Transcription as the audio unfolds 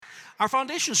Our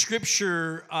foundation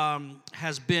scripture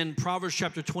has been Proverbs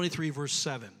chapter 23, verse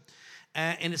 7.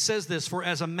 And it says this, for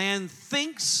as a man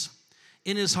thinks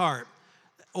in his heart,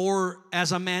 or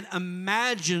as a man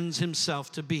imagines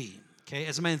himself to be, okay?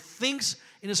 As a man thinks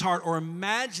in his heart or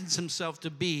imagines himself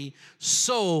to be,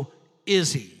 so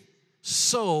is he.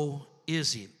 So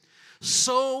is he.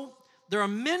 So there are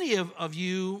many of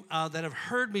you that have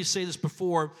heard me say this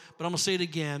before, but I'm going to say it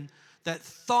again, that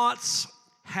thoughts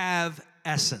have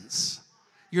essence.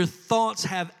 Your thoughts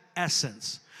have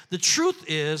essence. The truth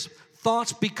is,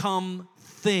 thoughts become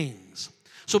things.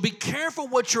 So be careful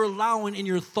what you're allowing in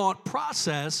your thought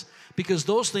process, because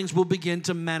those things will begin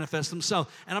to manifest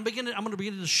themselves. And I'm going to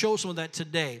begin to show some of that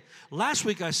today. Last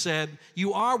week I said,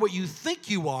 you are what you think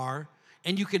you are,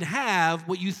 and you can have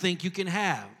what you think you can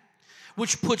have,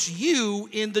 which puts you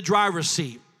in the driver's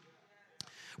seat.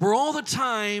 We're all the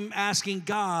time asking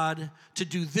God to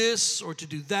do this or to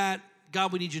do that.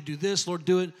 God, we need you to do this. Lord,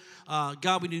 do it.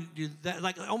 God, we need to do that.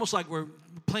 Like almost like we're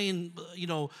playing,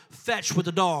 fetch with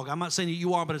the dog. I'm not saying that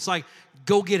you are, but it's like,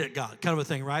 go get it, God, kind of a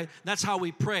thing, right? That's how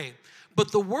we pray.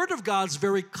 But the Word of God's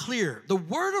very clear. The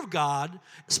Word of God,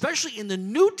 especially in the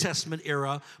New Testament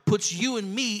era, puts you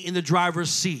and me in the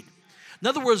driver's seat. In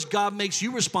other words, God makes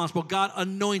you responsible. God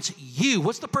anoints you.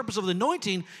 What's the purpose of the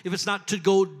anointing if it's not to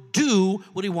go do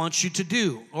what he wants you to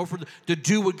do, or to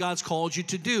do what God's called you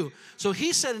to do? So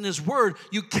he said in his word,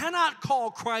 you cannot call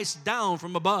Christ down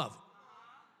from above.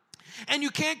 And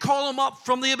you can't call him up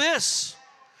from the abyss.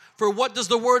 For what does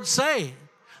the word say?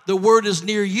 The word is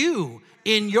near you,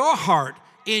 in your heart,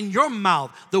 in your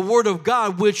mouth, the word of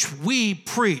God which we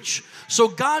preach. So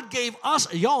God gave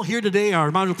us, y'all here today, or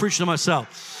am I preaching to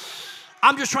myself?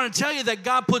 I'm just trying to tell you that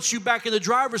God puts you back in the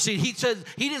driver's seat. He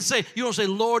didn't say, you don't say,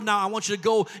 Lord, now I want you to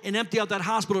go and empty out that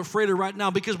hospital at Freighter right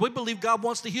now, because we believe God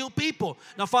wants to heal people.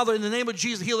 Now, Father, in the name of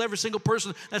Jesus, heal every single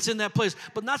person that's in that place.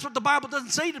 But that's what the Bible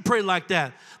doesn't say, to pray like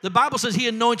that. The Bible says he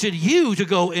anointed you to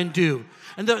go and do.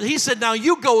 And he said, now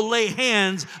you go lay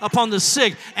hands upon the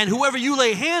sick, and whoever you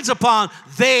lay hands upon,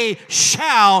 they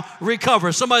shall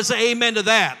recover. Somebody say amen to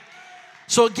that.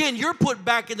 So again, you're put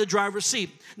back in the driver's seat.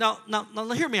 Now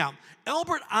hear me out.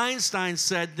 Albert Einstein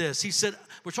said this. He said,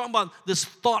 we're talking about this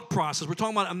thought process. We're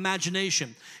talking about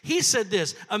imagination. He said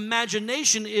this,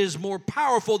 imagination is more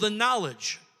powerful than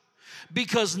knowledge,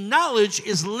 because knowledge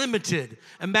is limited.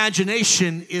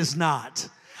 Imagination is not.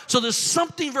 So there's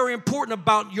something very important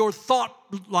about your thought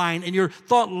line and your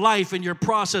thought life and your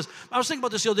process. I was thinking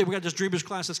about this the other day. We got this Dreamers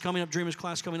class that's coming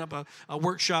up, a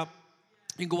workshop.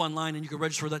 You can go online and you can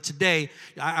register for that today.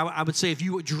 I would say if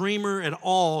you're a dreamer at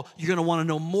all, you're going to want to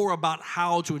know more about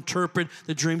how to interpret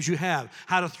the dreams you have,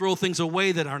 how to throw things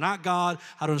away that are not God,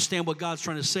 how to understand what God's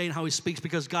trying to say and how he speaks,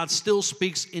 because God still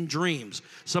speaks in dreams.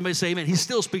 Somebody say amen. He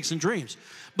still speaks in dreams.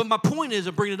 But my point is,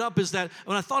 I'm bringing it up, is that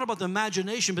when I thought about the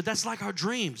imagination, but that's like our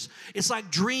dreams. It's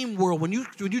like dream world. When you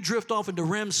drift off into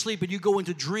REM sleep and you go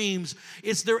into dreams,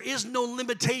 there is no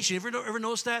limitation. Ever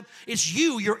noticed that? It's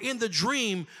you're in the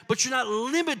dream, but you're not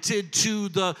limited to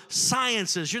the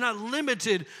sciences. You're not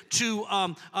limited to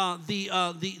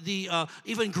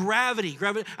even gravity.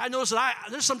 I notice that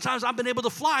there's sometimes I've been able to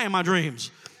fly in my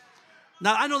dreams.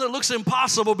 Now, I know that looks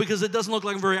impossible because it doesn't look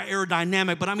like I'm very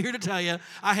aerodynamic, but I'm here to tell you,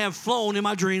 I have flown in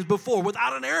my dreams before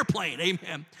without an airplane,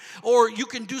 amen. Or you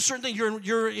can do certain things.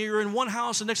 You're in one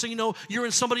house, and next thing you know, you're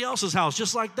in somebody else's house,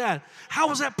 just like that.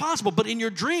 How is that possible? But in your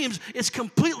dreams, it's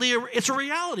a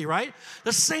reality, right?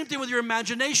 The same thing with your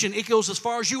imagination. It goes as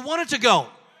far as you want it to go.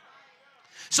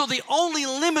 So the only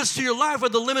limits to your life are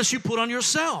the limits you put on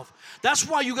yourself. That's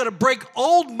why you got to break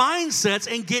old mindsets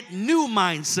and get new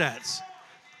mindsets.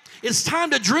 It's time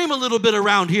to dream a little bit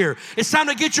around here. It's time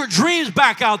to get your dreams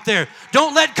back out there.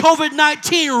 Don't let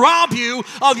COVID-19 rob you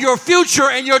of your future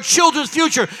and your children's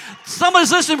future.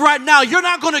 Somebody's listening right now. You're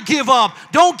not going to give up.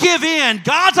 Don't give in.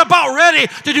 God's about ready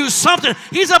to do something.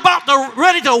 He's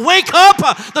ready to wake up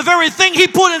the very thing he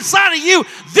put inside of you.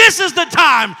 This is the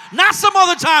time, not some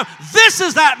other time. This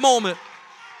is that moment.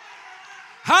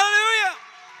 Hallelujah.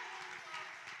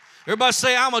 Everybody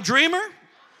say, I'm a dreamer,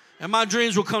 and my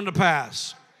dreams will come to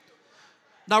pass.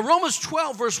 Now, Romans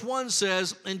 12, verse 1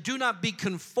 says, and do not be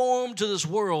conformed to this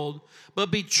world,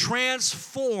 but be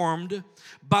transformed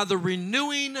by the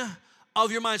renewing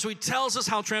of your mind. So he tells us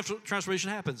how transformation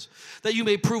happens, that you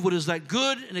may prove what is that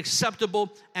good and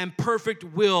acceptable and perfect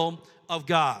will of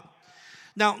God.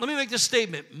 Now, let me make this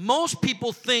statement. Most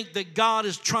people think that God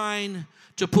is trying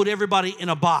to put everybody in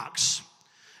a box.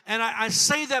 And I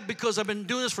say that because I've been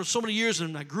doing this for so many years,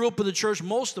 and I grew up in the church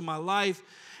most of my life.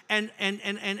 And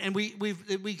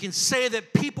we can say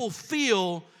that people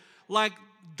feel like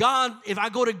God, if I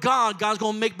go to God, God's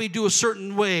going to make me do a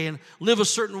certain way and live a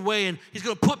certain way, and he's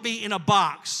going to put me in a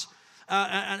box.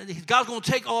 And God's going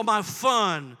to take all my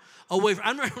fun away from.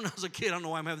 I remember when I was a kid, I don't know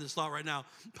why I'm having this thought right now,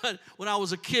 but when I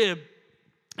was a kid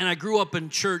and I grew up in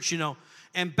church,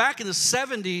 and back in the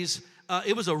 70s,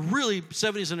 it was a really,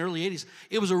 70s and early 80s,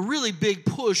 it was a really big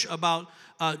push about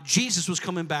Jesus was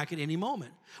coming back at any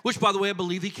moment. Which, by the way, I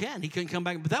believe he can. He can come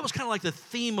back. But that was kind of like the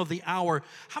theme of the hour.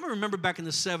 How many remember back in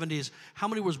the 70s? How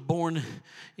many was born,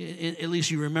 at least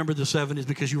you remember the 70s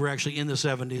because you were actually in the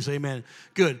 70s. Amen.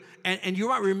 Good. And you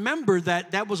might remember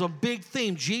that was a big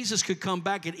theme. Jesus could come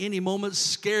back at any moment,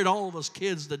 scared all of us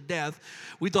kids to death.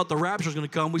 We thought the rapture was going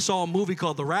to come. We saw a movie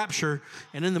called The Rapture.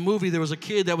 And in the movie, there was a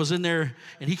kid that was in there,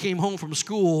 and he came home from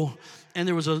school, and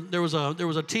there was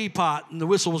a teapot, and the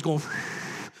whistle was going.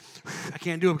 I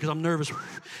can't do it because I'm nervous.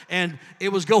 And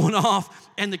it was going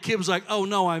off, and the kid was like, oh,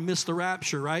 no, I missed the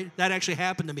rapture, right? That actually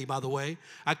happened to me, by the way.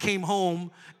 I came home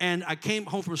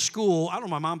from school. I don't know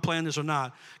if my mom planned this or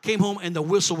not. Came home, and the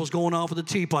whistle was going off with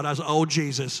the teapot. I was like, oh,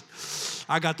 Jesus.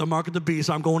 I got the mark of the beast.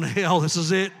 I'm going to hell. This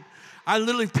is it. I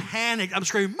literally panicked. I'm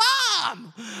screaming,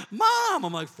 Mom! Mom!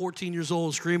 I'm like 14 years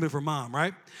old screaming for Mom,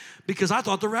 right? Because I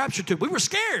thought the rapture took. We were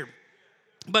scared.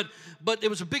 But it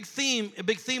was a big theme in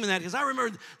that, because I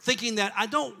remember thinking that I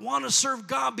don't want to serve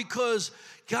God because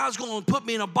God's going to put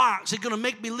me in a box. He's going to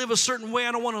make me live a certain way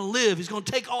I don't want to live. He's going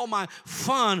to take all my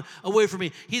fun away from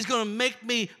me. He's going to make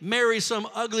me marry some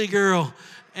ugly girl,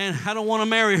 and I don't want to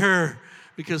marry her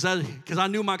because I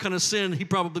knew my kind of sin. He'd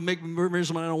probably make me marry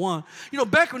someone I don't want.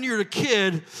 Back when you were a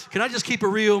kid, can I just keep it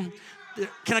real?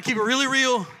 Can I keep it really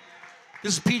real?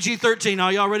 This is PG-13.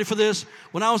 Are y'all ready for this?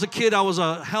 When I was a kid, I was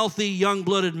a healthy,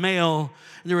 young-blooded male.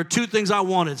 And there were two things I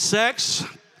wanted: sex,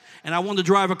 and I wanted to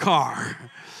drive a car.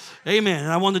 Amen.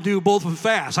 And I wanted to do both of them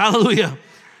fast. Hallelujah.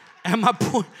 And my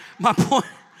point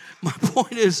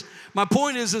is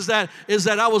that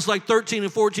I was like 13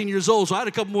 and 14 years old. So I had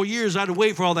a couple more years. I had to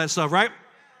wait for all that stuff, right?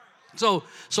 So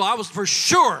I was for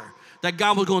sure that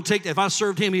God was going to take that. If I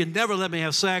served him, he'd never let me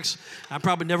have sex. I'm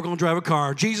probably never going to drive a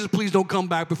car. Jesus, please don't come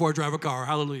back before I drive a car.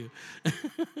 Hallelujah.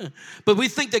 But we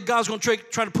think that God's going to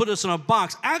try to put us in a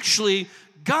box. Actually,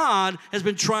 God has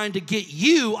been trying to get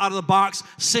you out of the box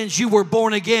since you were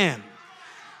born again.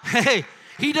 Hey,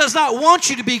 he does not want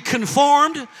you to be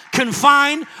conformed,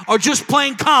 confined, or just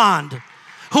plain conned.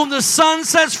 Whom the Son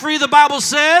sets free, the Bible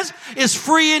says, is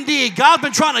free indeed. God's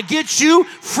been trying to get you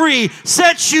free,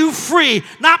 set you free,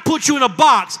 not put you in a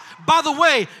box. By the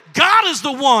way, God is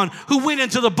the one who went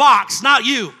into the box, not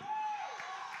you.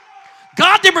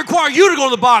 God didn't require you to go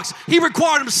in the box. He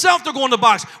required himself to go in the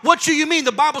box. What do you mean?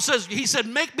 The Bible says, he said,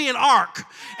 make me an ark.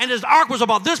 And his ark was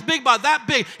about this big, about that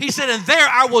big. He said, and there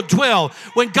I will dwell.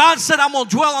 When God said, I'm going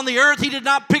to dwell on the earth, he did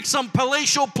not pick some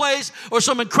palatial place or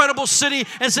some incredible city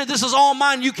and said, this is all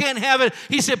mine, you can't have it.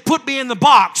 He said, put me in the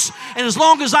box. And as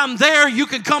long as I'm there, you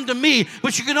can come to me.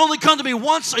 But you can only come to me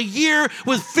once a year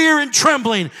with fear and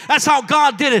trembling. That's how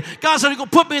God did it. God said, he's going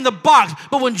to put me in the box.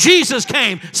 But when Jesus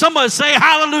came, somebody say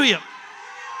hallelujah.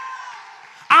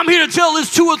 I'm here to tell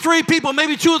this 2 or 3 people,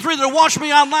 maybe 2 or 3 that are watching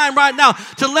me online right now,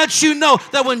 to let you know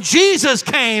that when Jesus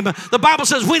came, the Bible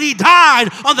says when he died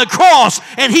on the cross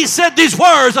and he said these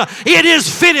words, it is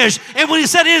finished. And when he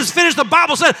said it is finished, the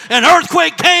Bible said an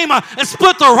earthquake came and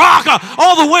split the rock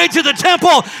all the way to the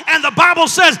temple. And the Bible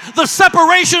says the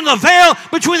separation of the veil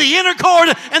between the inner court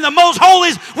and the most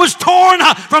holies was torn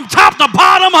from top to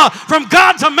bottom, from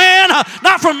God to man,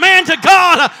 not from man to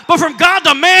God, but from God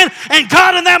to man. And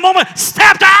God in that moment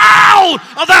stepped out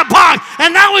of that box,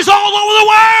 and now he's all over the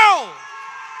world.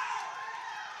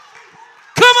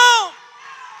 Come on.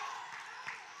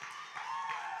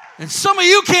 And some of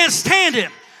you can't stand it.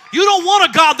 You don't want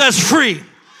a God that's free.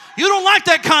 You don't like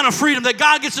that kind of freedom that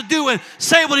God gets to do and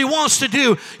say what he wants to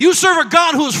do. You serve a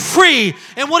God who is free,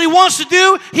 and what he wants to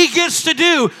do, he gets to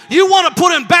do. You want to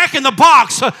put him back in the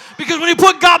box, because when you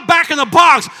put God back in the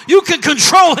box, you can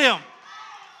control him.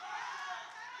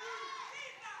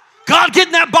 God, get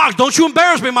in that box. Don't you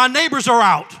embarrass me. My neighbors are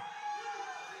out.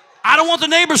 I don't want the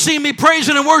neighbors seeing me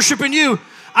praising and worshiping you.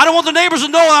 I don't want the neighbors to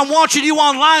know I'm watching you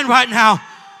online right now.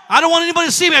 I don't want anybody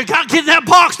to see me. God, get in that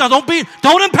box now.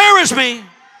 Don't embarrass me.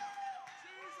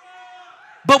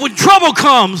 But when trouble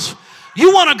comes,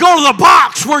 you want to go to the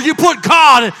box where you put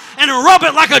God and rub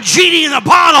it like a genie in a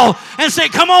bottle and say,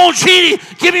 come on, genie,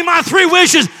 give me my 3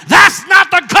 wishes. That's not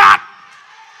the God.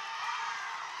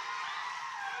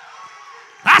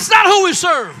 That's not who we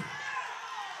serve.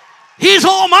 He's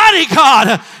Almighty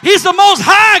God. He's the Most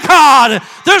High God.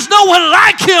 There's no one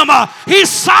like him. He's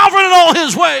sovereign in all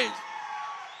his ways.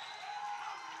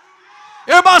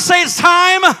 Everybody say it's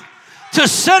time to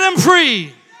set him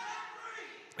free.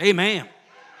 Amen.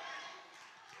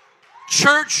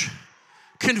 Church,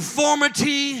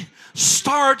 conformity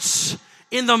starts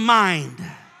in the mind.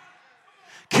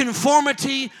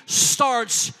 Conformity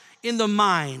starts in the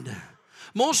mind.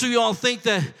 Most of y'all think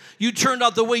that you turned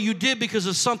out the way you did because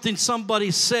of something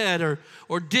somebody said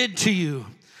or did to you.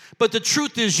 But the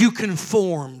truth is you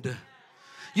conformed.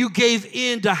 You gave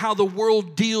in to how the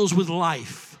world deals with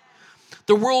life.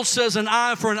 The world says an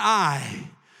eye for an eye.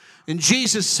 And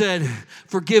Jesus said,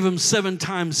 forgive him 7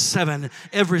 times 7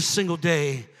 every single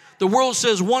day. The world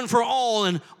says one for all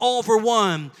and all for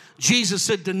one. Jesus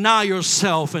said, deny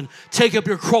yourself and take up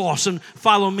your cross and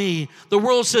follow me. The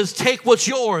world says, take what's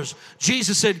yours.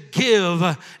 Jesus said, give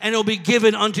and it'll be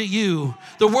given unto you.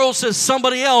 The world says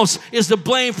somebody else is to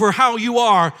blame for how you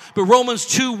are. But Romans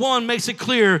 2:1 makes it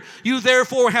clear, you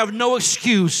therefore have no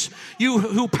excuse. You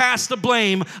who pass the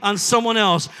blame on someone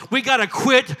else. We got to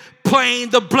quit playing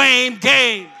the blame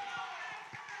game.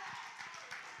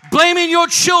 Blaming your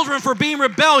children for being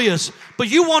rebellious, but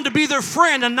you want to be their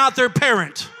friend and not their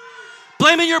parent.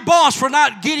 Blaming your boss for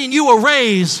not getting you a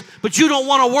raise, but you don't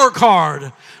want to work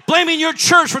hard. Blaming your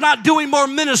church for not doing more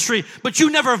ministry, but you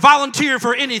never volunteer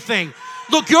for anything.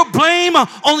 Look, your blame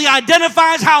only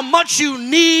identifies how much you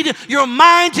need your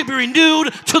mind to be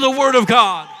renewed to the Word of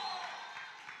God.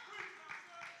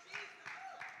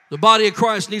 The body of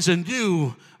Christ needs a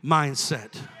new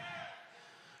mindset.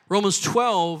 Romans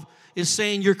 12 is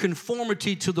saying your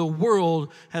conformity to the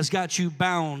world has got you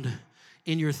bound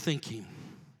in your thinking.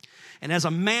 And as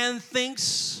a man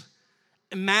thinks,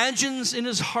 imagines in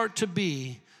his heart to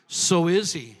be, so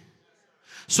is he.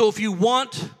 So if you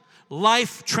want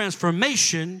life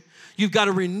transformation, you've got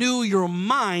to renew your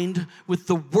mind with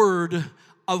the Word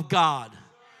of God.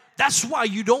 That's why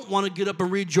you don't want to get up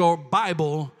and read your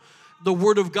Bible, the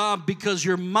Word of God, because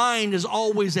your mind is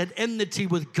always at enmity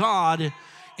with God.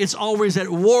 It's always at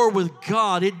war with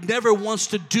God. It never wants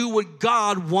to do what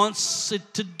God wants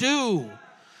it to do.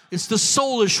 It's the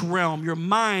soulish realm, your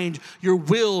mind, your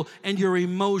will, and your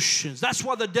emotions. That's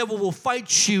why the devil will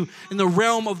fight you in the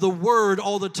realm of the Word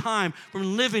all the time,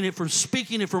 from living it, from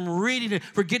speaking it, from reading it,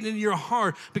 from getting it in your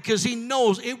heart, because he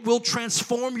knows it will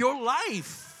transform your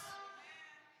life.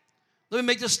 Let me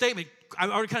make this statement. I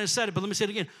already kind of said it, but let me say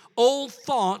it again. Old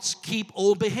thoughts keep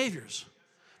old behaviors.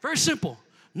 Very simple.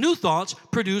 New thoughts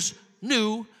produce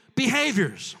new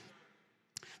behaviors.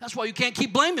 That's why you can't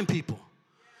keep blaming people.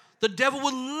 The devil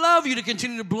would love you to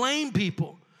continue to blame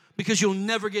people because you'll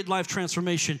never get life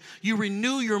transformation. You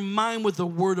renew your mind with the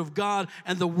Word of God,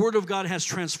 and the Word of God has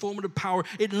transformative power.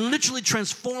 It literally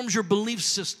transforms your belief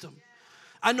system.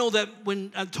 I know that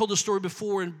when I've told the story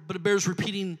before, but it bears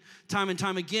repeating time and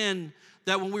time again,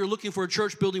 that when we were looking for a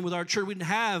church building with our church, we didn't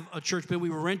have a church building.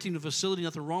 We were renting a facility,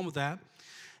 nothing wrong with that.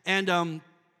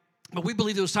 But we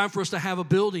believed it was time for us to have a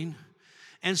building.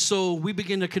 And so we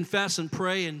began to confess and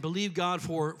pray and believe God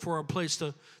for a place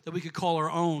that we could call our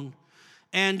own.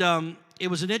 And it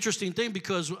was an interesting thing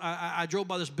because I drove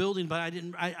by this building, but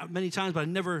many times, but I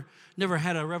never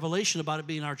had a revelation about it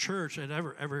being our church. It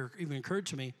ever even occurred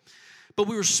to me. But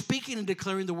we were speaking and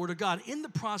declaring the Word of God. In the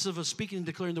process of speaking and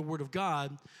declaring the Word of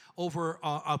God over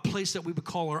a place that we would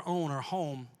call our own, our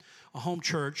home, a home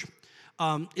church,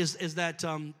 is that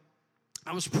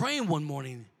I was praying one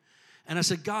morning, and I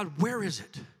said, God, where is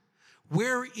it?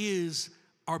 Where is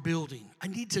our building? I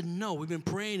need to know. We've been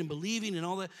praying and believing and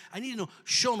all that. I need to know.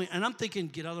 Show me. And I'm thinking,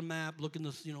 get out a map, look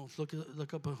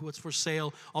up what's for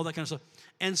sale, all that kind of stuff.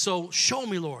 And so, show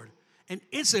me, Lord. And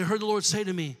instantly I heard the Lord say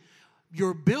to me,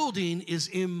 your building is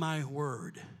in my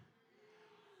Word.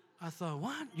 I thought,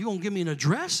 what? You gonna give me an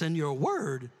address and your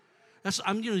Word?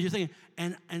 You're thinking,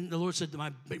 and the Lord said,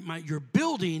 your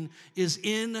building is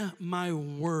in my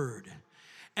Word.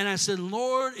 And I said,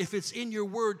 Lord, if it's in your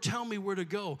Word, tell me where to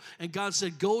go. And God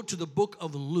said, go to the book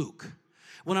of Luke.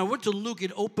 When I went to Luke,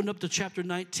 it opened up to chapter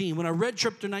 19. When I read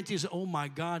chapter 19, I said, oh my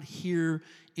God, here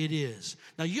it is.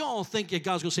 Now, you all think that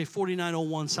God's going to say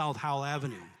 4901 South Howell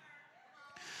Avenue.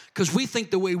 Because we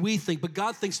think the way we think, but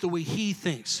God thinks the way He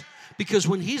thinks. Because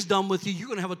when He's done with you, you're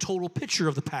going to have a total picture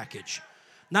of the package,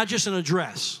 not just an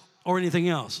address or anything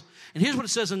else. And here's what it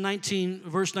says in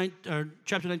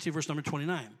chapter 19, verse number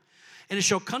 29. And it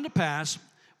shall come to pass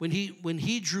when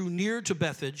he drew near to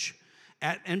Bethphage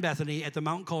and Bethany at the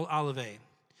mountain called Olivet,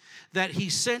 that he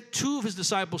sent 2 of his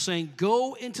disciples, saying,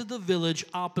 go into the village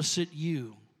opposite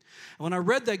you. And when I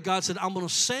read that, God said, I'm going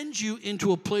to send you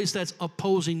into a place that's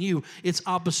opposing you. It's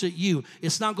opposite you.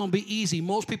 It's not going to be easy.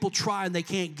 Most people try and they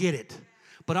can't get it.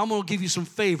 But I'm going to give you some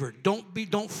favor.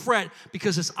 Don't fret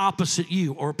because it's opposite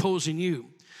you or opposing you.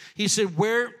 He said,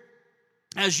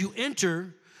 as you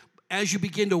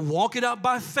begin to walk it out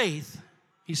by faith,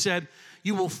 He said,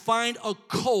 you will find a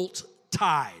colt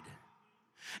tied.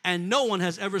 And no one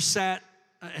has ever sat.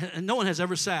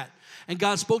 And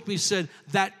God spoke to me and said,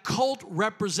 that colt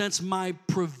represents my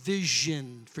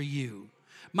provision for you.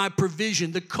 My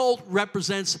provision. The colt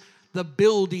represents the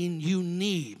building you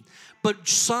need. But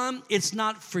son, it's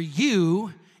not for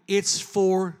you, it's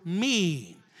for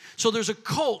me. So there's a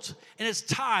colt, and it's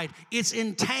tied, it's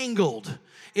entangled,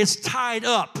 it's tied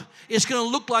up. It's going to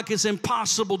look like it's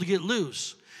impossible to get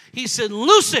loose. He said,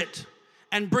 loose it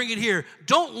and bring it here.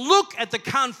 Don't look at the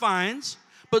confines,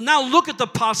 but now look at the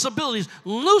possibilities.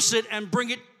 Loose it and bring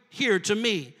it here to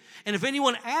me. And if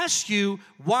anyone asks you,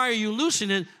 why are you loosing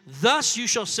it? Thus you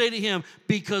shall say to him,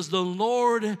 because the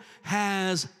Lord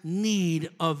has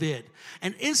need of it.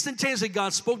 And instantaneously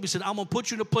God spoke to me and said, I'm going to put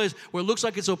you in a place where it looks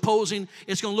like it's opposing.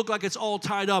 It's going to look like it's all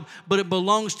tied up, but it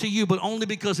belongs to you, but only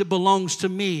because it belongs to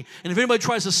me. And if anybody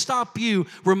tries to stop you,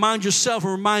 remind yourself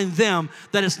and remind them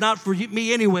that it's not for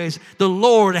me anyways. The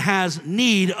Lord has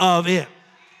need of it.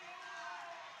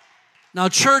 Now,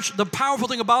 church, the powerful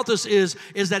thing about this is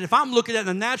that if I'm looking at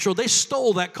the natural, they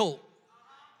stole that colt.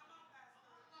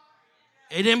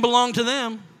 It didn't belong to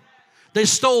them. They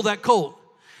stole that colt.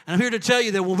 And I'm here to tell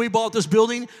you that when we bought this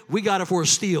building, we got it for a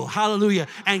steal. Hallelujah.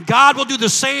 And God will do the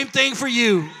same thing for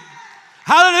you.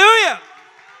 Hallelujah.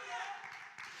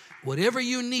 Whatever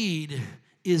you need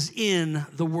is in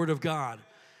the Word of God.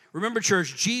 Remember,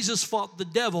 church, Jesus fought the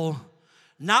devil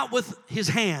not with his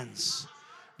hands.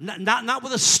 Not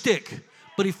with a stick,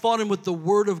 but he fought him with the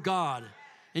Word of God.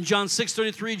 In John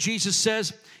 6:33, Jesus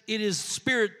says, it is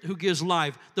spirit who gives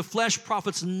life. The flesh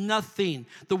profits nothing.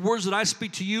 The words that I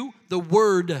speak to you, the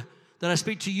word that I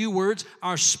speak to you, words,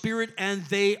 are spirit and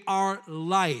they are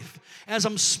life. As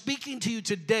I'm speaking to you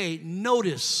today,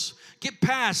 notice, get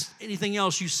past anything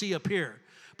else you see up here,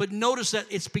 but notice that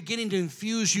it's beginning to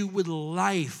infuse you with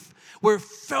life, where it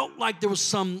felt like there was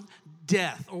some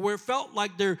death, or where it felt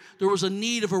like there was a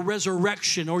need of a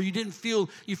resurrection, or you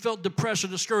felt depressed or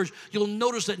discouraged. You'll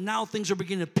notice that now things are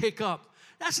beginning to pick up.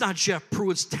 That's not Jeff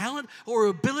Pruitt's talent or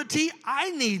ability. I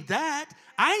need that.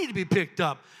 I need to be picked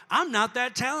up. I'm not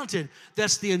that talented.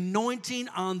 That's the anointing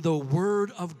on the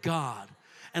Word of God.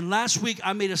 And last week,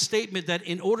 I made a statement that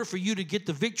in order for you to get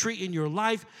the victory in your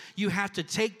life, you have to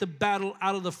take the battle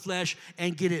out of the flesh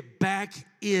and get it back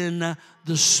in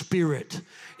the spirit.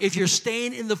 If you're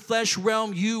staying in the flesh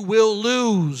realm, you will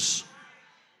lose.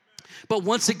 But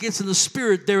once it gets in the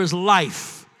spirit, there is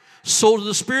life. So to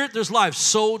the spirit, there's life.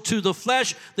 So to the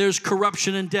flesh, there's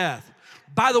corruption and death.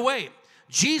 By the way,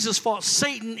 Jesus fought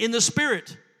Satan in the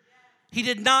spirit. He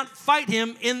did not fight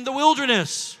him in the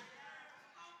wilderness.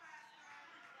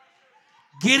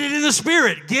 Get it in the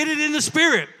spirit. Get it in the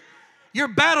spirit. Your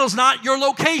battle's not your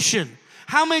location.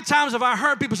 How many times have I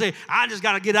heard people say, I just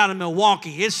got to get out of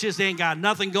Milwaukee. It's just ain't got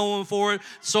nothing going for it.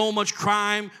 So much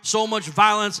crime, so much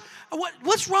violence.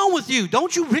 What's wrong with you?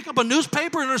 Don't you pick up a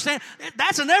newspaper and understand?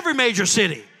 That's in every major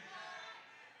city.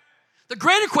 The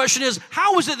greater question is,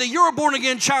 how is it that you're a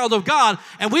born-again child of God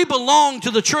and we belong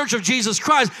to the church of Jesus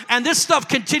Christ and this stuff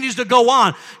continues to go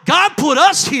on? God put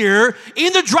us here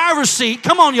in the driver's seat,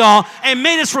 come on y'all, and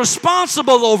made us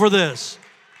responsible over this.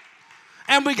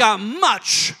 And we got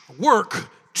much work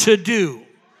to do,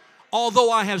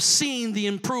 although I have seen the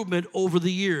improvement over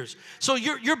the years. So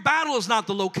your battle is not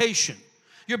the location.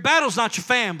 Your battle is not your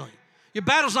family. Your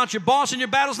battle is not your boss, and your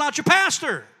battle is not your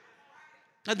pastor.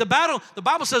 And the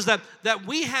Bible says that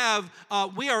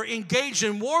we are engaged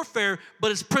in warfare,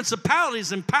 but it's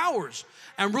principalities and powers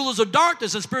and rulers of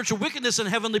darkness and spiritual wickedness in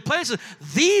heavenly places.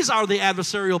 These are the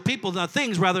adversarial people, not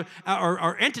things, rather,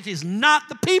 are entities, not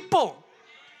the people.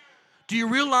 Do you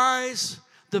realize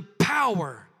the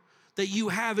power that you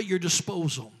have at your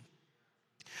disposal?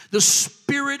 The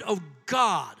Spirit of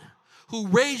God who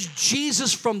raised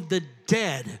Jesus from the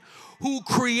dead, who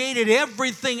created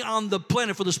everything on the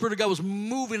planet, for the Spirit of God was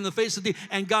moving in the face of the deep,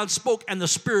 and God spoke, and the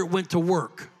Spirit went to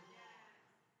work.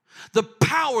 The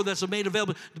power that's made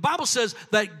available. The Bible says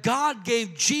that God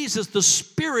gave Jesus the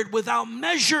Spirit without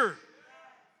measure.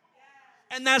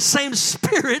 And that same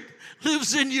Spirit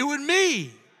lives in you and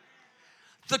me.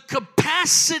 The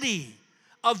capacity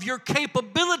of your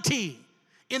capability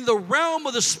in the realm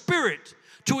of the Spirit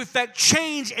to effect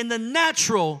change in the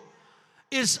natural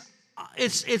is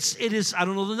it is, I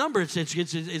don't know the number,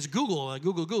 it's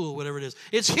Google, whatever it is.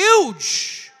 It's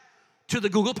huge to the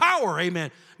Google power,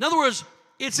 amen. In other words,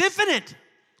 it's infinite.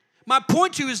 My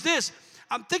point to you is this.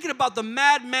 I'm thinking about the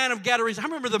madman of Gadarenes. I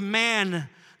remember the man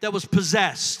that was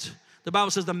possessed. The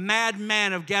Bible says the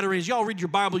madman of Gadarenes. Y'all read your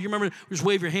Bible. You remember, just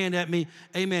wave your hand at me,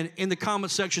 amen. In the comment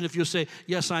section, if you'll say,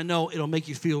 yes, I know, it'll make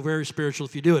you feel very spiritual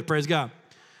if you do it. Praise God.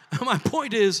 My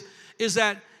point is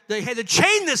that they had to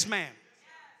chain this man.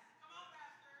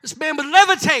 This man would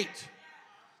levitate.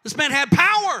 This man had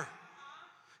power.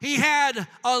 He had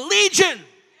a legion,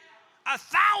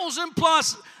 1,000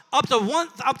 plus, up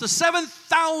to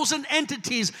 7,000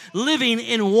 entities living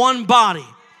in one body.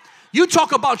 You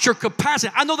talk about your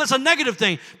capacity. I know that's a negative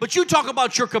thing, but you talk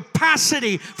about your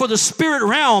capacity for the spirit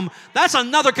realm. That's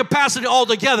another capacity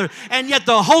altogether. And yet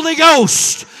the Holy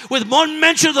Ghost, with one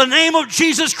mention of the name of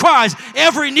Jesus Christ,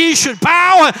 every knee should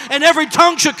bow and every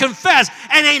tongue should confess.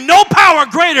 And ain't no power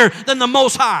greater than the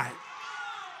Most High.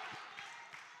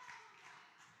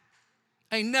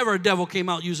 Ain't never a devil came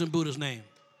out using Buddha's name.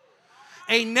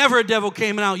 Ain't never a devil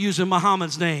came out using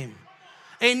Muhammad's name.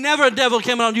 Ain't never a devil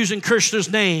came out using Krishna's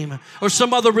name or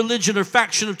some other religion or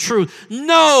faction of truth.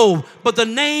 No, but the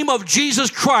name of Jesus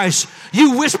Christ.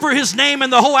 You whisper his name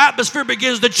and the whole atmosphere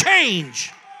begins to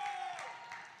change.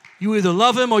 You either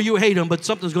love him or you hate him, but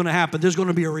something's going to happen. There's going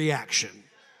to be a reaction.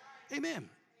 Amen.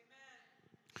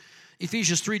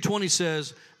 Ephesians 3:20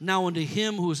 says, now unto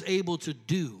him who is able to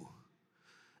do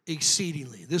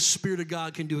exceedingly. This Spirit of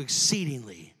God can do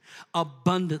exceedingly,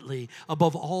 abundantly,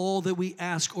 above all that we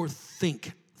ask or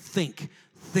think.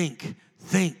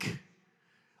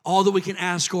 All that we can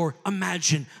ask or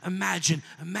imagine.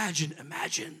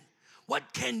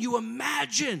 What can you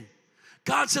imagine?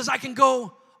 God says, I can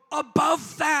go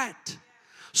above that.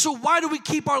 So why do we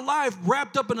keep our life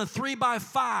wrapped up in a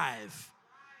 3x5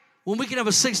 when we can have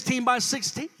a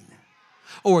 16x16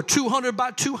 or a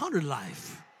 200x200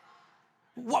 life?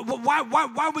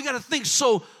 Why we got to think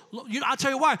so? I'll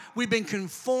tell you why. We've been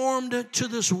conformed to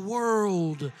this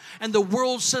world. And the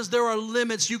world says there are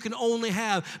limits you can only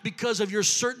have because of your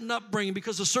certain upbringing,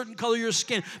 because of certain color of your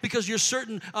skin, because your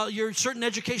certain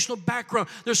educational background.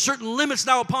 There's certain limits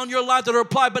now upon your life that are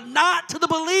applied, but not to the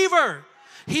believer.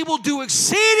 He will do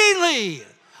exceedingly,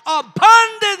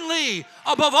 abundantly,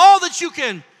 above all that you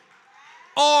can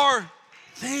or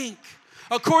think.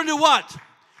 According to what?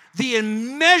 The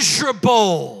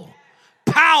immeasurable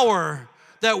power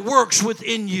that works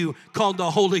within you, called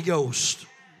the Holy Ghost.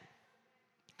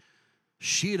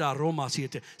 See, that's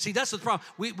the problem.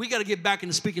 We got to get back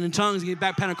into speaking in tongues and get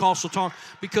back Pentecostal talk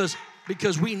because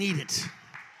we need it.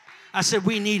 I said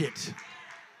we need it.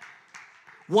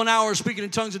 1 hour speaking in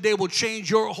tongues a day will change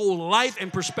your whole life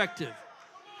and perspective.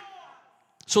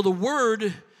 So the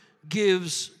Word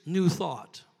gives new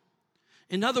thought.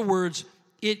 In other words,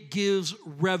 it gives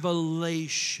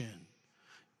revelation.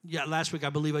 Yeah, last week I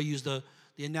believe I used the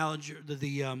analogy,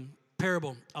 the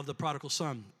parable of the prodigal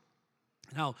son.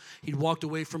 How he'd walked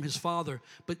away from his father,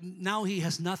 but now he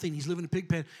has nothing. He's living in a pig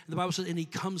pen. And the Bible says, and he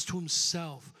comes to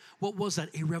himself. What was that?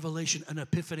 A revelation, an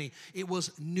epiphany. It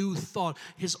was new thought.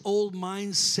 His old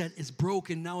mindset is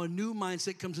broken. Now a new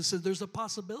mindset comes and says, there's a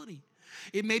possibility.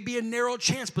 It may be a narrow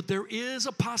chance, but there is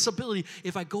a possibility.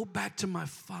 If I go back to my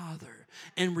father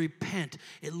and repent,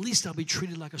 at least I'll be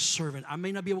treated like a servant. I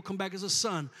may not be able to come back as a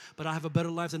son, but I have a better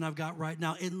life than I've got right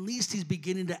now. At least he's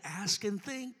beginning to ask and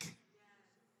think.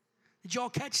 Did y'all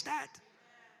catch that?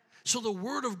 So the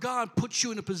Word of God puts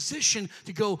you in a position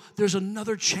to go, there's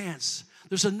another chance.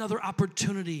 There's another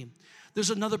opportunity.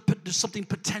 There's something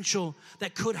potential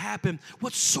that could happen.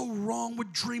 What's so wrong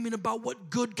with dreaming about what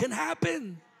good can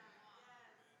happen?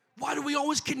 Why do we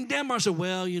always condemn ourselves?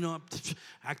 Well,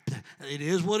 it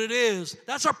is what it is.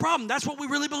 That's our problem. That's what we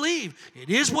really believe. It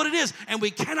is what it is, and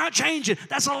we cannot change it.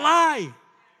 That's a lie.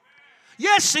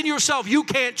 Yes, in yourself, you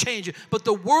can't change it, but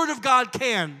the Word of God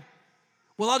can.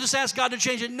 Well, I'll just ask God to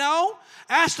change it. No,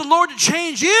 ask the Lord to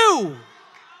change you.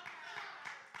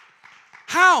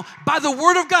 How? By the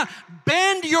Word of God.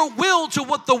 Bend your will to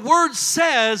what the Word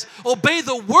says. Obey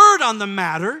the Word on the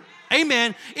matter.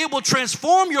 Amen. It will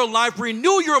transform your life,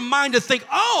 renew your mind to think,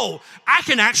 oh, I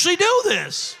can actually do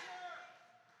this.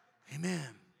 Amen.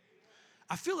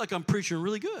 I feel like I'm preaching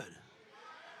really good.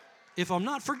 If I'm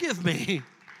not, forgive me.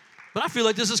 But I feel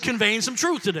like this is conveying some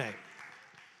truth today.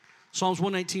 Psalms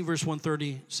 119 verse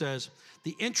 130 says,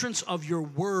 the entrance of your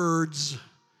words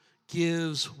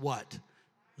gives what?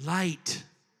 Light.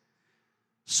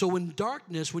 So in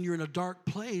darkness, when you're in a dark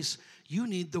place, you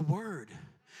need the Word.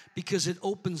 Because it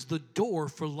opens the door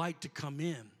for light to come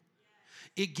in.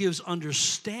 It gives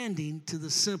understanding to the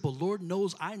simple. Lord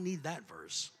knows I need that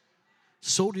verse.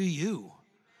 So do you.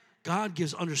 God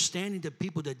gives understanding to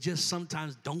people that just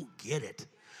sometimes don't get it.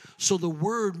 So the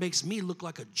Word makes me look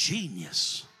like a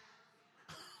genius.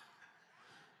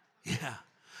 Yeah.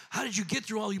 How did you get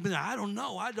through all you've been? I don't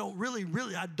know. I don't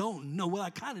know. Well, I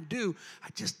kind of do. I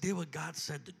just did what God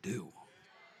said to do.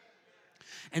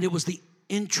 And it was the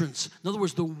entrance. In other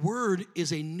words, the word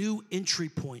is a new entry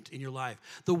point in your life.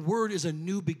 The word is a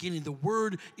new beginning. The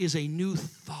word is a new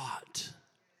thought.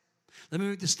 Let me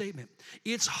make this statement.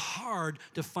 It's hard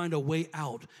to find a way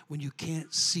out when you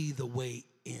can't see the way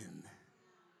in.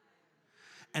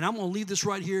 And I'm going to leave this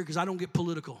right here because I don't get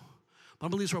political. But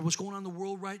I'm going to leave this right. What's going on in the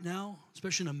world right now,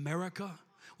 especially in America,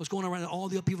 what's going on right now, all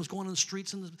the upheaval, what's going on in the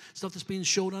streets and the stuff that's being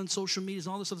showed on social media, and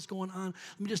all the stuff that's going on.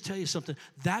 Let me just tell you something.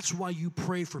 That's why you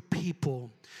pray for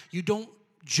people. You don't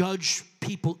judge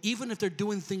people, even if they're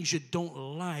doing things you don't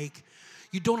like.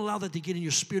 You don't allow that to get in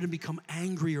your spirit and become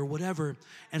angry or whatever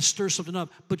and stir something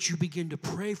up, but you begin to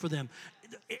pray for them.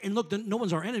 And look, no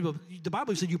one's our enemy, but the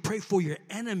Bible said you pray for your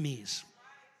enemies.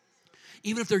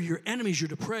 Even if they're your enemies, you're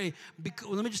to pray. Because,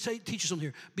 let me just teach you something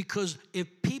here. Because if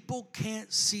people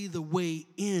can't see the way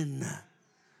in,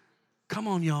 come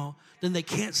on, y'all, then they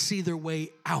can't see their way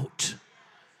out.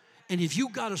 And if you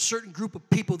got a certain group of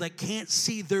people that can't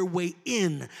see their way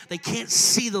in, they can't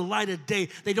see the light of day,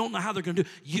 they don't know how they're going to do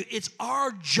it. It's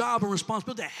our job and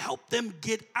responsibility to help them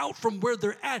get out from where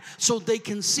they're at so they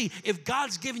can see. If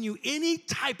God's given you any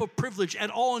type of privilege at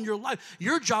all in your life,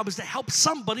 your job is to help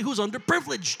somebody who's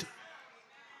underprivileged.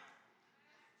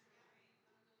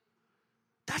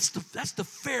 That's the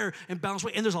fair and balanced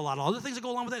way. And there's a lot of other things that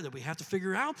go along with that we have to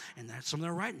figure out. And that's some that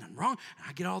are right and none wrong. And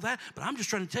I get all that. But I'm just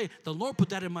trying to tell you, the Lord put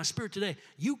that in my spirit today.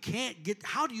 You can't get,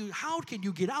 how can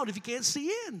you get out if you can't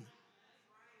see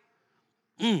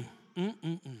in?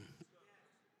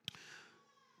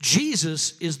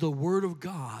 Jesus is the Word of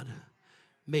God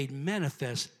made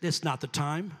manifest. It's not the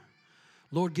time.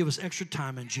 Lord, give us extra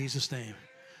time in Jesus' name.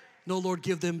 No, Lord,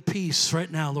 give them peace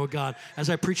right now, Lord God, as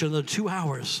I preach another 2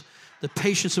 hours. The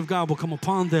patience of God will come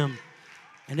upon them,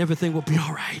 and everything will be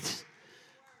all right.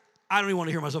 I don't even want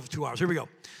to hear myself for 2 hours. Here we go.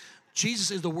 Jesus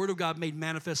is the Word of God made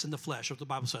manifest in the flesh, what the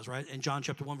Bible says, right? In John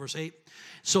chapter 1, verse 8.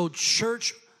 So,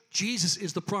 church, Jesus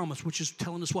is the promise, which is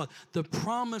telling us what? The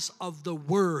promise of the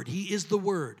Word. He is the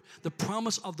Word. The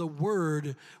promise of the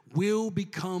Word will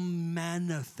become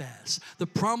manifest. The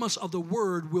promise of the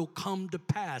Word will come to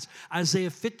pass. Isaiah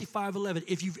 55:11.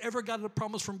 If you've ever gotten a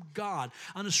promise from God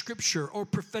on a scripture or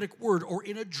prophetic word or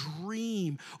in a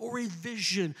dream or a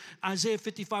vision, Isaiah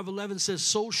 55:11 says,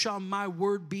 so shall my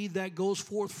word be that goes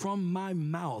forth from my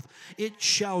mouth. It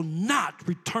shall not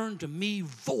return to me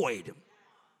void.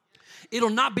 It'll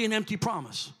not be an empty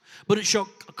promise, but it shall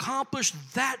accomplish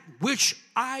that which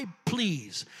I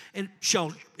please, and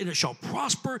it shall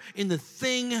prosper in the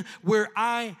thing where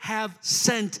I have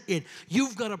sent it.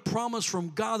 You've got a promise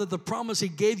from God that the promise He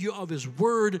gave you of His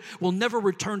word will never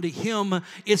return to Him.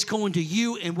 It's going to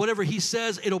you, and whatever He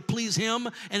says, it'll please Him,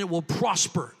 and it will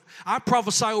prosper. I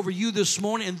prophesy over you this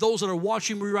morning and those that are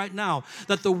watching me right now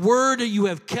that the word you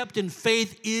have kept in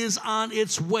faith is on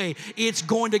its way. It's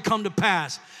going to come to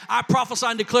pass. I prophesy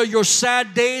and declare your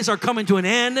sad days are coming to an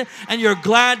end and your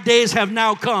glad days have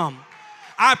now come.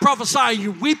 I prophesy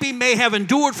your weeping may have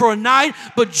endured for a night,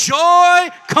 but joy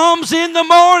comes in the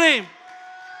morning.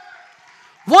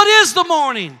 What is the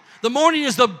morning? The morning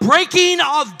is the breaking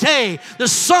of day. The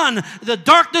sun, the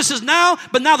darkness is now,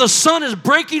 but now the sun is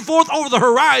breaking forth over the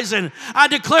horizon. I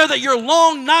declare that your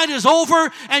long night is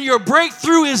over and your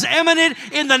breakthrough is imminent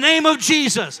in the name of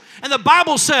Jesus. And the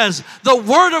Bible says, the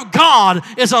Word of God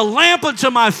is a lamp unto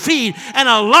my feet and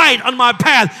a light on my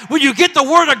path. When you get the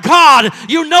Word of God,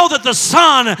 you know that the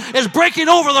sun is breaking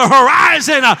over the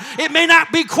horizon. It may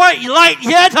not be quite light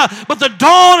yet, but the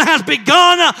dawn has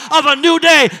begun of a new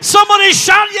day. Somebody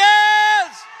shout, yes!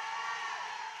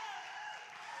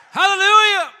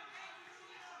 Hallelujah!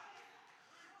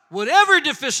 Whatever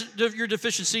your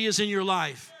deficiency is in your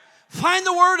life, find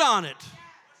the Word on it.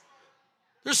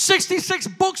 There's 66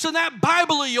 books in that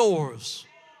Bible of yours.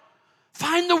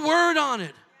 Find the Word on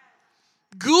it.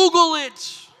 Google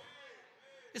it.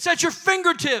 It's at your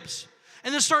fingertips.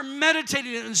 And then start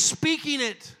meditating it and speaking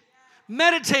it.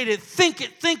 Meditate it, think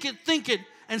it,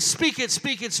 and speak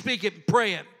it,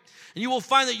 pray it. And you will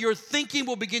find that your thinking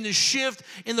will begin to shift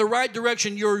in the right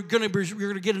direction. You're going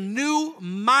to get a new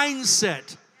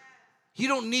mindset. You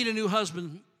don't need a new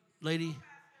husband, lady.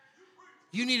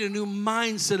 You need a new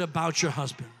mindset about your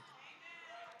husband.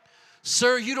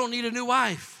 Sir, you don't need a new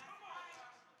wife.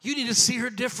 You need to see her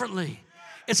differently.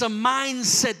 It's a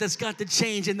mindset that's got to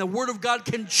change, and the Word of God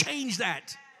can change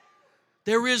that.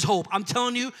 There is hope. I'm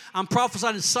telling you, I'm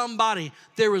prophesying to somebody,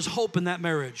 there is hope in that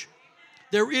marriage.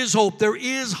 There is hope. There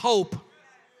is hope.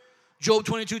 Job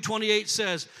 22:28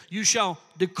 says, you shall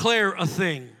declare a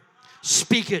thing,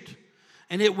 speak it,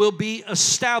 and it will be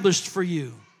established for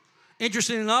you.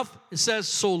 Interesting enough, it says,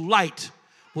 so light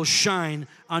will shine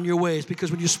on your ways.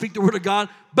 Because when you speak the Word of God,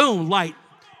 boom, light.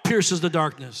 pierces the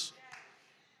darkness.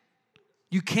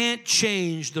 You can't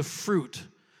change the fruit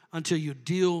until you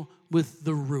deal with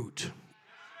the root.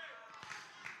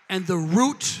 And the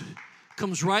root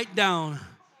comes right down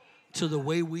to the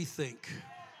way we think.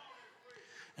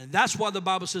 And that's why the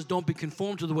Bible says don't be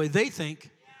conformed to the way they think,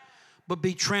 but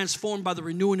be transformed by the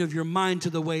renewing of your mind to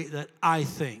the way that I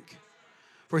think.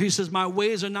 For he says, my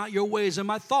ways are not your ways, and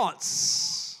my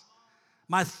thoughts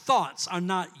are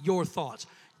not your thoughts.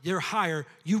 They're higher.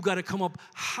 You've got to come up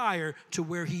higher to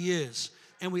where he is.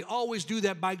 And we always do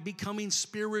that by becoming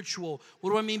spiritual.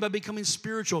 What do I mean by becoming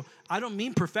spiritual? I don't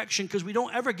mean perfection, because we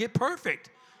don't ever get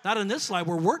perfect. Not in this life.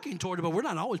 We're working toward it, but we're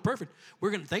not always perfect. We're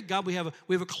going to thank God we have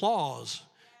a clause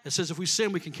that says if we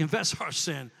sin, we can confess our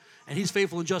sin. And he's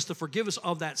faithful and just to forgive us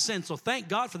of that sin. So thank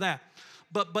God for that.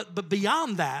 But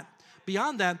beyond that,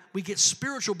 we get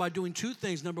spiritual by doing two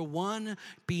things. Number one,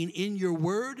 being in your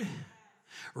word,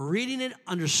 reading it,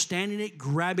 understanding it,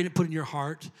 grabbing it, putting it in your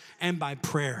heart, and by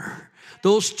prayer.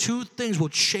 Those two things will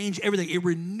change everything. It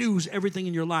renews everything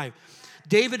in your life.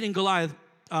 David and Goliath,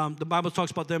 the Bible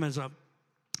talks about them as a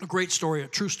great story, a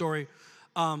true story.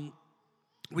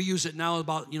 We use it now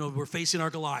about, we're facing our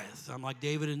Goliath. I'm like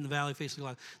David in the valley facing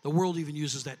Goliath. The world even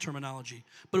uses that terminology.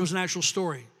 But it was an actual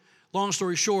story. Long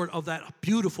story short of that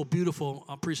beautiful, beautiful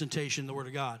presentation, the Word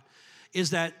of God,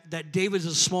 is that David is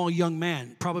a small young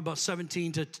man, probably about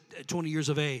 17 to 20 years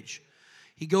of age.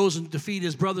 He goes and defeats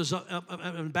his brothers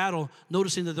in battle,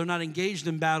 noticing that they're not engaged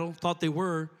in battle, thought they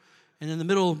were. And in the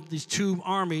middle of these two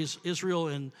armies, Israel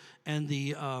and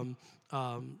the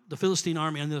Philistine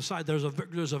army, on the other side, there's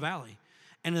a valley.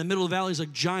 And in the middle of the valley is a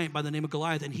giant by the name of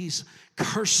Goliath, and he's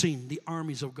cursing the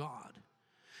armies of God.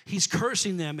 He's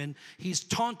cursing them, and he's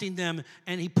taunting them,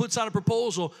 and he puts out a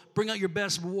proposal, bring out your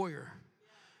best warrior.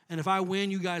 And if I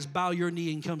win, you guys bow your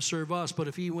knee and come serve us. But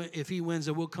if he wins,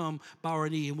 then we'll come bow our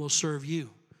knee and we'll serve you.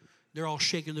 They're all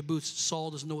shaking their boots. Saul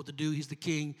doesn't know what to do. He's the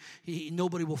king.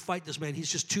 Nobody will fight this man.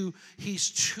 He's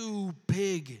too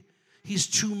big. He's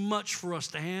too much for us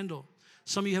to handle.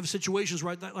 Some of you have situations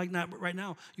like that right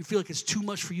now. You feel like it's too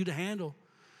much for you to handle.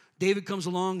 David comes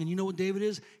along, and you know what David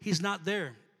is? He's not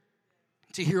there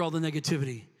to hear all the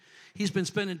negativity. He's been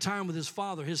spending time with his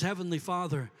father, his heavenly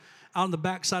father, out on the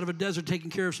backside of a desert taking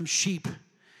care of some sheep.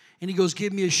 And he goes,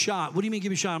 give me a shot. What do you mean give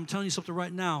me a shot? I'm telling you something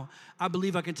right now. I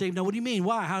believe I can take. Now, what do you mean?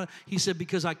 Why? How? He said,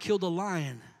 because I killed a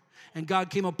lion, and God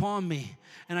came upon me.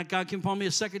 And God came upon me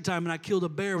a second time, and I killed a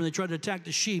bear when they tried to attack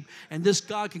the sheep. And this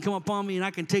God can come upon me, and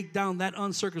I can take down that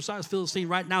uncircumcised Philistine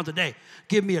right now today.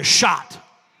 Give me a shot.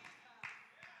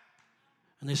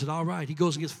 And they said, all right. He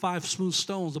goes and gets 5 smooth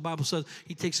stones. The Bible says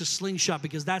he takes a slingshot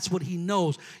because that's what he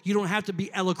knows. You don't have to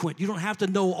be eloquent. You don't have to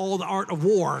know all the art of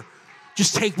war.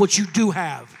 Just take what you do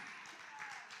have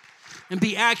and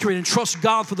be accurate and trust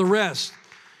God for the rest.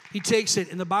 He takes it,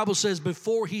 and the Bible says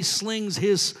before he slings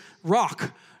his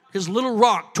rock, his little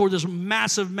rock toward this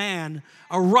massive man,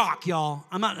 a rock, y'all.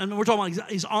 We're talking about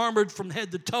he's armored from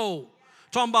head to toe.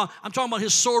 I'm talking about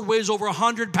his sword weighs over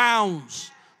 100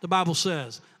 pounds, the Bible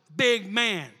says. Big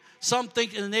man. Some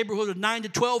think in the neighborhood of 9 to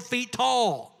 12 feet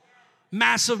tall.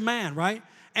 Massive man, right?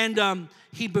 And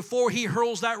before he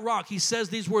hurls that rock, he says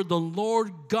these words, the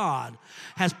Lord God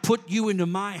has put you into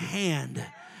my hand.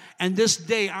 And this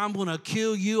day I'm going to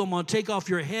kill you. I'm going to take off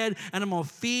your head, and I'm going to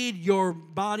feed your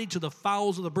body to the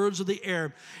fowls of the birds of the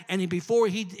air. And before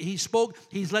he spoke,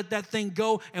 he's let that thing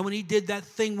go. And when he did, that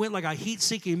thing went like a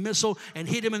heat-seeking missile and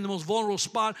hit him in the most vulnerable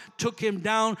spot, took him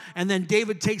down. And then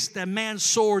David takes that man's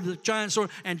sword, the giant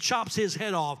sword, and chops his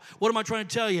head off. What am I trying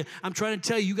to tell you? I'm trying to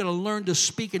tell you, you got to learn to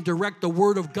speak and direct the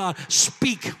word of God.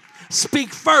 Speak.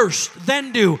 Speak first,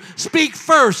 then do. Speak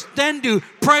first, then do.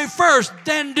 Pray first,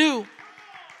 then do.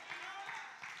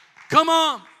 Come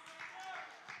on.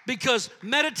 Because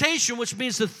meditation, which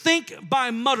means to think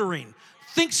by muttering,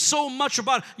 think so much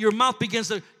about it, your mouth begins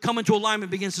to come into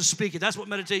alignment, begins to speak it. That's what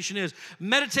meditation is.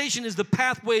 Meditation is the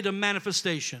pathway to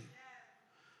manifestation.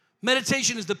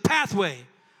 Meditation is the pathway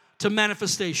to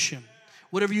manifestation.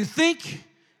 Whatever you think,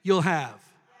 you'll have.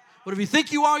 Whatever you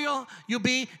think you are, you'll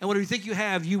be. And whatever you think you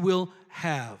have, you will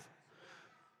have.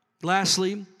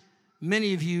 Lastly,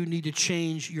 many of you need to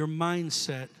change your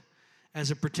mindset as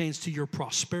it pertains to your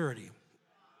prosperity.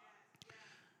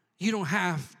 You don't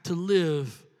have to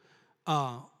live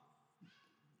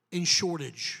in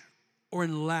shortage or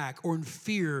in lack or in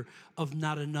fear of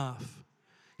not enough.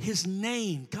 His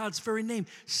name, God's very name.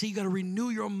 See, you got to renew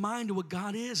your mind to what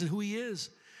God is and who he is.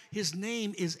 His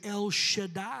name is El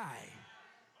Shaddai.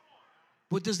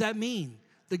 What does that mean?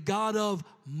 The God of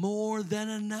more than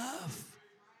enough.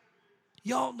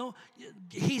 Y'all know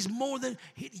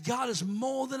God is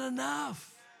more than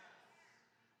enough.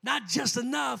 Not just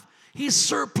enough, he's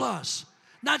surplus.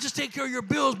 Not just take care of your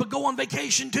bills, but go on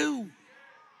vacation too.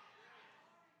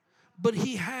 But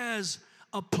he has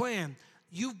a plan.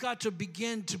 You've got to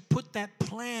begin to put that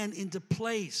plan into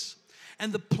place.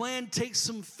 And the plan takes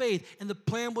some faith. And the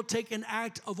plan will take an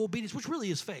act of obedience, which really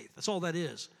is faith. That's all that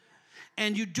is.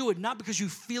 And you do it not because you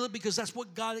feel it, because that's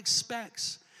what God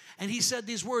expects. And he said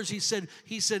these words. He said,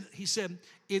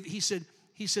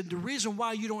 the reason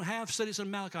why you don't have, said it's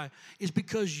in Malachi, is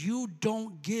because you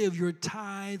don't give your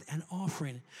tithe and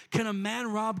offering. Can a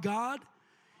man rob God?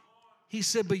 He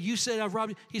said, but you said I've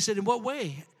robbed you. He said, in what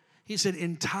way? He said,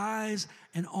 in tithes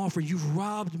and offering. You've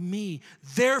robbed me.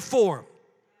 Therefore,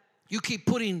 you keep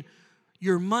putting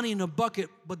your money in a bucket,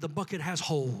 but the bucket has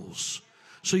holes.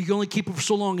 So you can only keep it for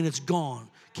so long and it's gone.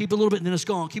 Keep a little bit and then it's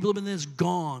gone. Keep a little bit and then it's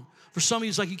gone. For some of you,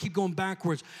 it's like you keep going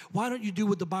backwards. Why don't you do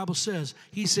what the Bible says?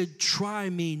 He said, try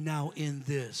me now in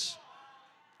this.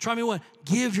 Try me what?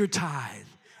 Give your tithe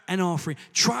and offering.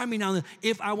 Try me now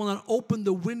if I will not open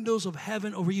the windows of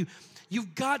heaven over you.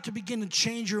 You've got to begin to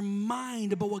change your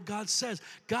mind about what God says.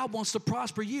 God wants to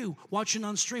prosper you watching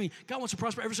on streaming. God wants to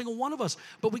prosper every single one of us.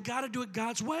 But we got to do it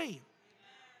God's way.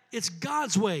 It's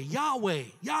God's way, Yahweh,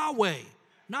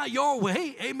 not your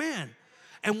way. Amen.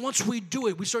 And once we do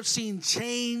it, we start seeing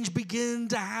change begin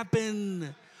to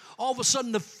happen. All of a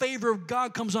sudden, the favor of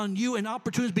God comes on you and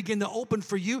opportunities begin to open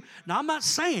for you. Now, I'm not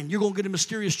saying you're going to get a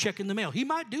mysterious check in the mail. He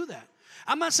might do that.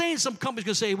 I'm not saying some company's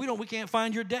going to say, we can't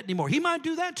find your debt anymore. He might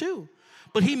do that too.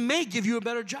 But he may give you a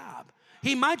better job.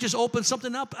 He might just open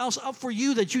something else up for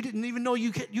you that you didn't even know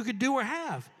you could do or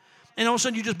have. And all of a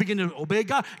sudden, you just begin to obey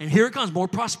God. And here it comes, more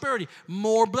prosperity,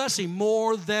 more blessing,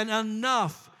 more than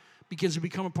enough begins to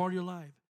become a part of your life.